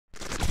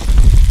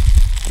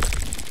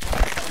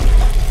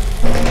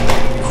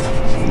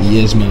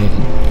Yes, man.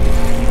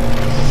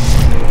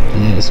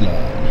 Yes,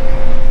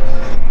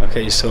 Lord.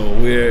 Okay, so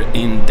we're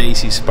in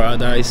Daisy's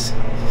Paradise.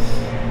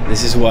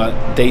 This is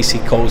what Daisy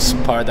calls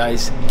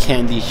paradise.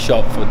 Candy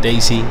shop for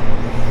Daisy.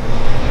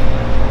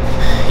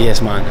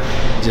 Yes, man.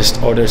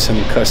 Just ordered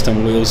some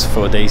custom wheels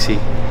for Daisy.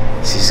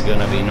 This is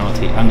gonna be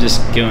naughty. I'm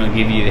just gonna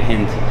give you a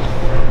hint.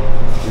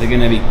 They're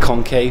gonna be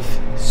concave.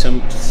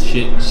 Some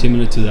shit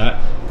similar to that.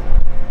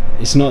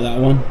 It's not that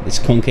one. It's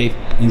concave.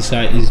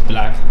 Inside is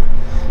black.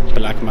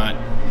 Black matte.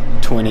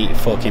 20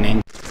 fucking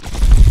inch.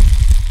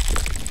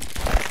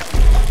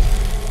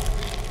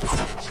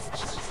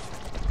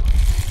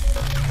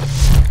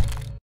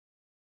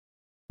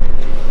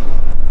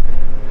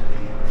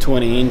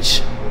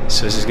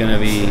 So this is gonna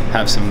be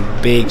have some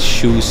big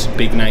shoes,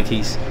 big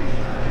Nikes.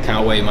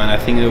 Can't wait, man. I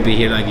think it'll be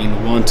here like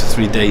in 1 to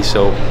 3 days.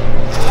 So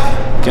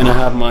gonna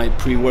have my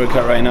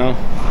pre-workout right now.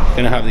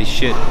 Gonna have this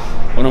shit.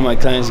 One of my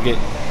clients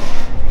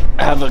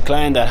I have a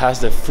client that has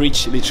the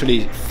fridge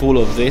literally full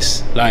of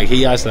this. Like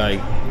he has like,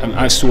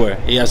 I swear,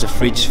 he has a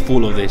fridge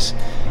full of this.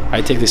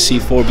 I take the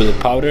C4 with the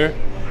powder,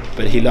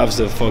 but he loves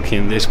the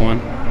fucking this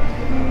one.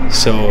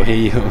 So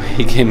he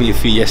gave me a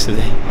few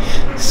yesterday.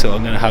 So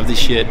I'm gonna have this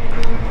shit.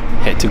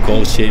 Head to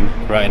Gold Gym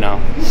right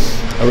now.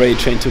 Already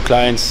trained 2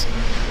 clients.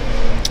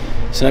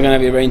 It's not gonna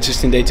be a very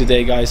interesting day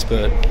today, guys,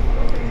 but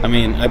I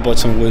mean, I bought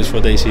some wheels for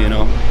Daisy, you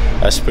know.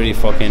 That's pretty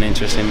fucking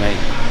interesting, mate.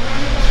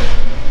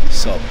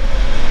 So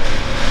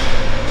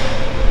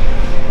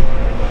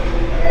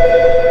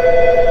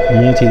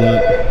naughty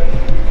that.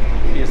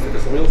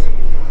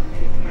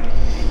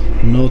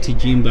 Naughty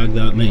gym bag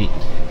that, mate.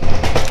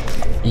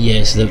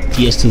 Yes,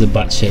 yes to the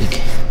butt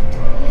shake.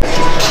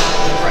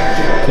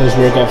 Post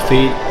workout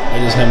feed. I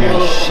just had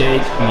my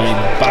shake, my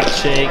butt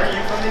shake.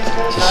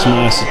 Just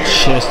smash the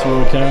chest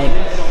workout.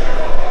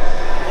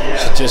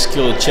 Should just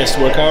kill a chest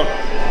workout.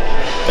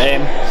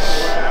 Bam.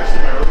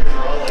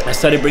 I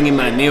started bringing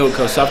my meal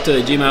because after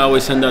the gym I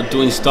always end up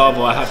doing stuff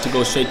or I have to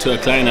go straight to a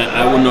client and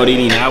I will not eat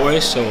in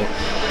hours. So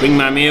bring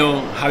my meal,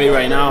 have it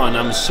right now, and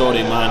I'm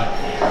sorry, man.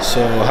 So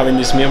having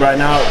this meal right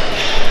now.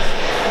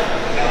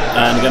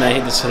 I'm gonna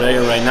hit the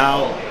scenario right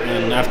now,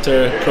 and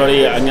after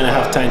probably I'm gonna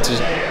have time to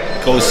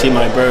go see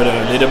my bird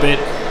a little bit,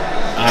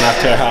 and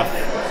after I have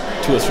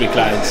 2 or 3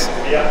 clients.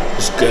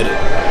 It's good.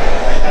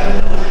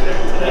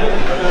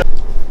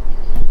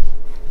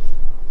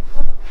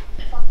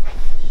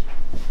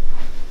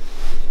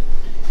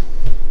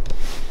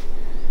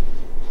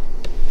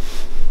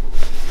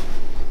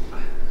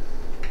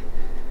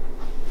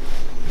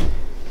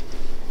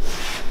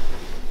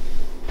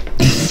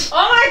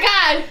 Oh my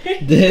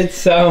god! That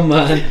sound,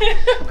 man.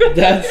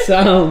 That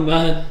sound,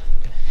 man.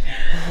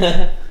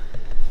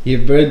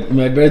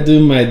 My bird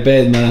doing my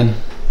bed, man.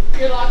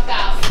 You're locked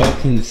out.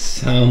 Fucking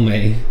sound,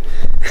 mate.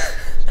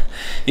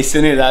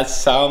 Isn't it that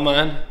sound,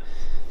 man?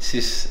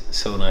 She's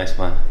so nice,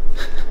 man.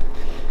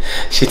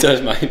 She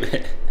does my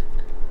bed.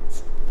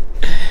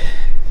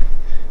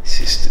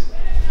 She's...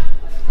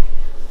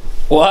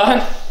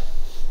 What?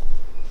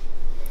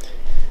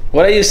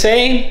 What are you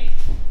saying?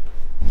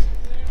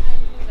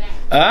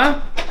 Huh?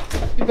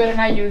 You better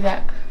not use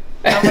that.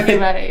 I'm gonna get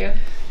mad at you.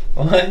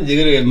 What? You're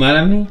gonna get mad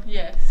at me?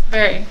 Yes,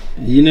 very.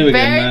 You never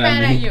Very get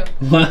mad at me. you.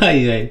 Why?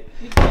 Like,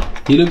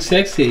 you look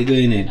sexy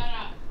doing it.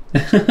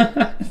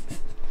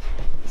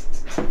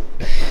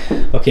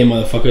 Okay,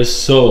 motherfuckers.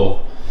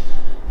 So,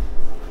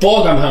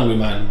 fuck, I'm hungry,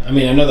 man. I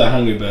mean, I'm not that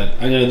hungry, but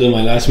I'm gonna do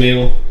my last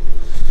meal.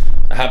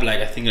 I have like,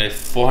 I think like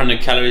 400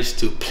 calories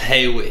to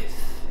play with.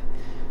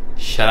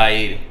 Shall I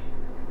eat?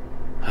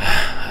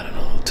 I don't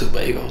know, 2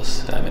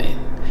 bagels. I mean,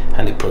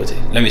 I need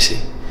protein. Let me see.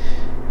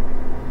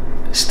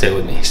 Stay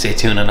with me. Stay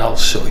tuned and I'll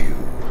show you.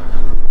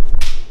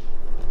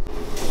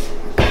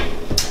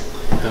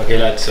 Okay,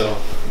 lads, so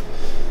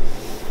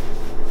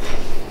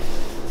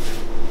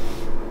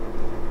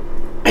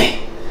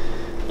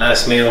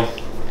last meal.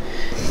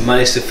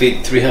 Managed to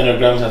feed 300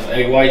 grams of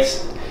egg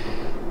whites.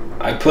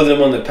 I put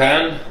them on the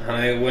pan and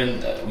I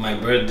went, my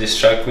bird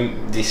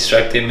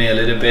distracted me a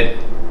little bit.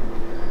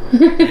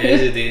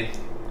 Yes, it did.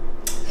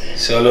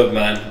 So look,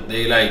 man,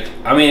 they like,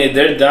 I mean,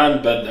 they're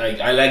done, but like,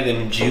 I like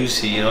them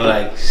juicy, you know,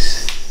 like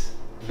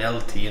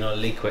melty, you know,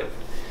 liquid.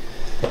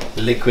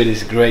 Liquid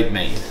is great,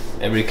 mate.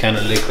 Every kind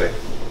of liquid.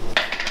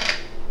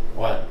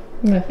 What?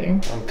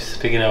 Nothing. I'm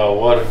speaking about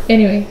water.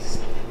 Anyways.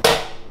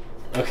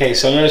 Okay,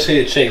 so I'm gonna show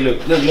you the trick.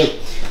 Look, look, look.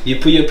 You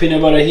put your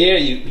peanut butter here,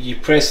 you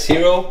press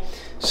 0,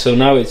 so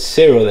now it's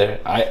 0 there.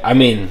 I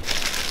mean,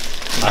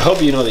 I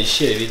hope you know this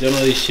shit. If you don't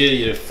know this shit,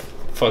 you're a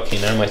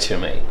fucking amateur,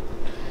 mate.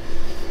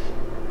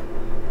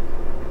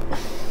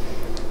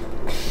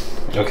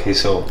 Okay,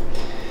 so.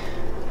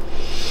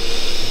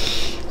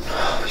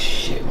 Oh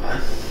shit,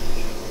 man.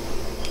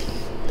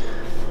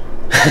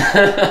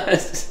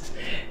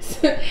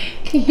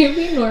 Can you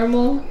be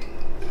normal?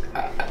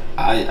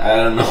 I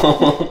don't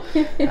know.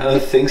 I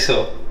don't think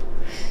so.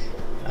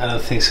 I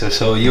don't think so.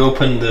 So you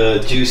open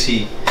the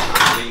juicy.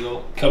 There you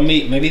go. Come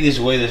me. Maybe this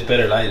way there's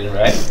better lighting,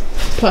 right?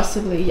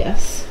 Possibly,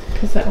 yes.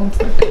 Because that one's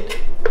not good.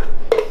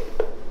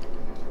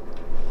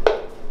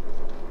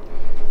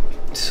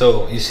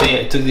 So you see,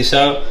 I took this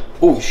out.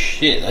 Oh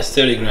shit, that's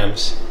 30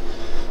 grams.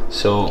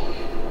 So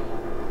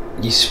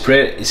you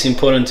spread. It's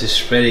important to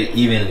spread it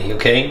evenly,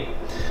 okay?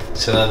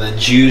 So that the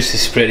juice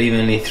is spread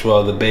evenly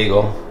throughout the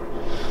bagel,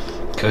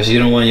 because you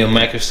don't want your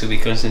macros to be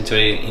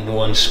concentrated in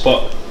one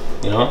spot,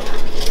 you know.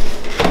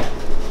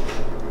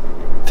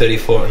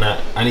 34. Nah,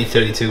 I need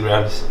 32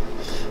 grams.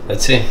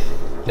 That's it.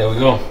 There we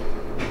go.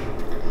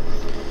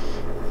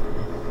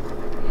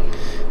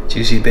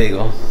 Juicy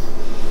bagel.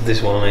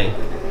 This one, mate.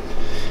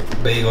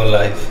 Bagel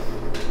life.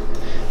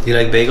 Do you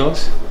like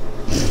bagels?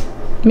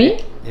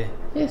 Me? Yeah.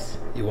 Yes.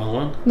 You want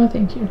one? No,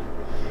 thank you.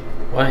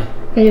 Why?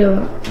 I ate a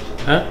lot.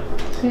 Huh?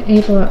 I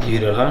ate a lot. You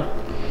eat a lot?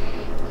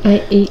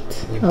 I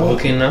ate. You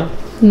bulking now?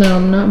 No,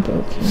 I'm not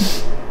bulking.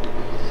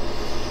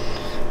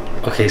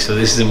 Okay, so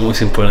this is the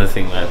most important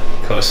thing, man.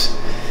 Because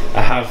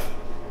I have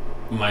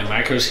my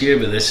macros here,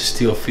 but there's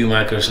still a few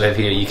macros left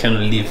here. You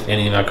cannot leave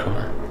any macro,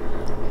 man.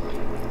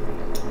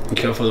 Be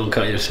careful, don't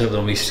cut yourself,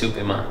 don't be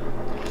stupid, man.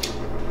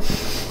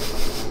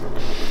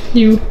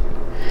 You.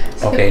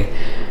 Okay,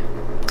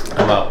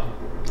 I'm out.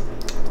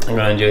 I'm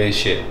gonna enjoy this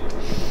shit.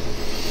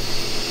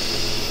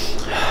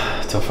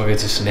 Don't forget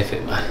to sniff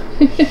it, man.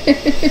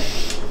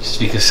 Just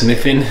because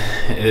sniffing,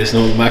 there's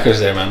no macros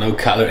there, man, no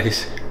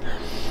calories.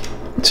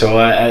 So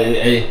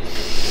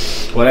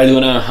what I do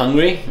when I'm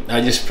hungry, I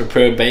just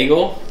prepare a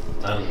bagel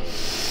and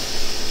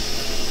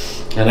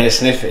I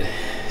sniff it.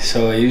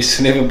 So you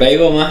sniff a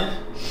bagel, man?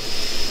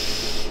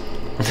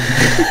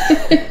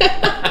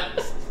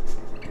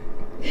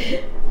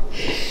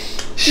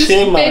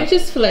 Shit, man.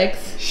 Just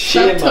flex.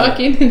 Shit, Stop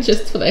talking and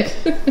just flex.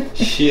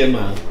 Shit,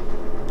 man.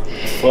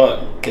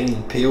 Fuck,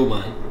 getting peeled,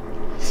 man.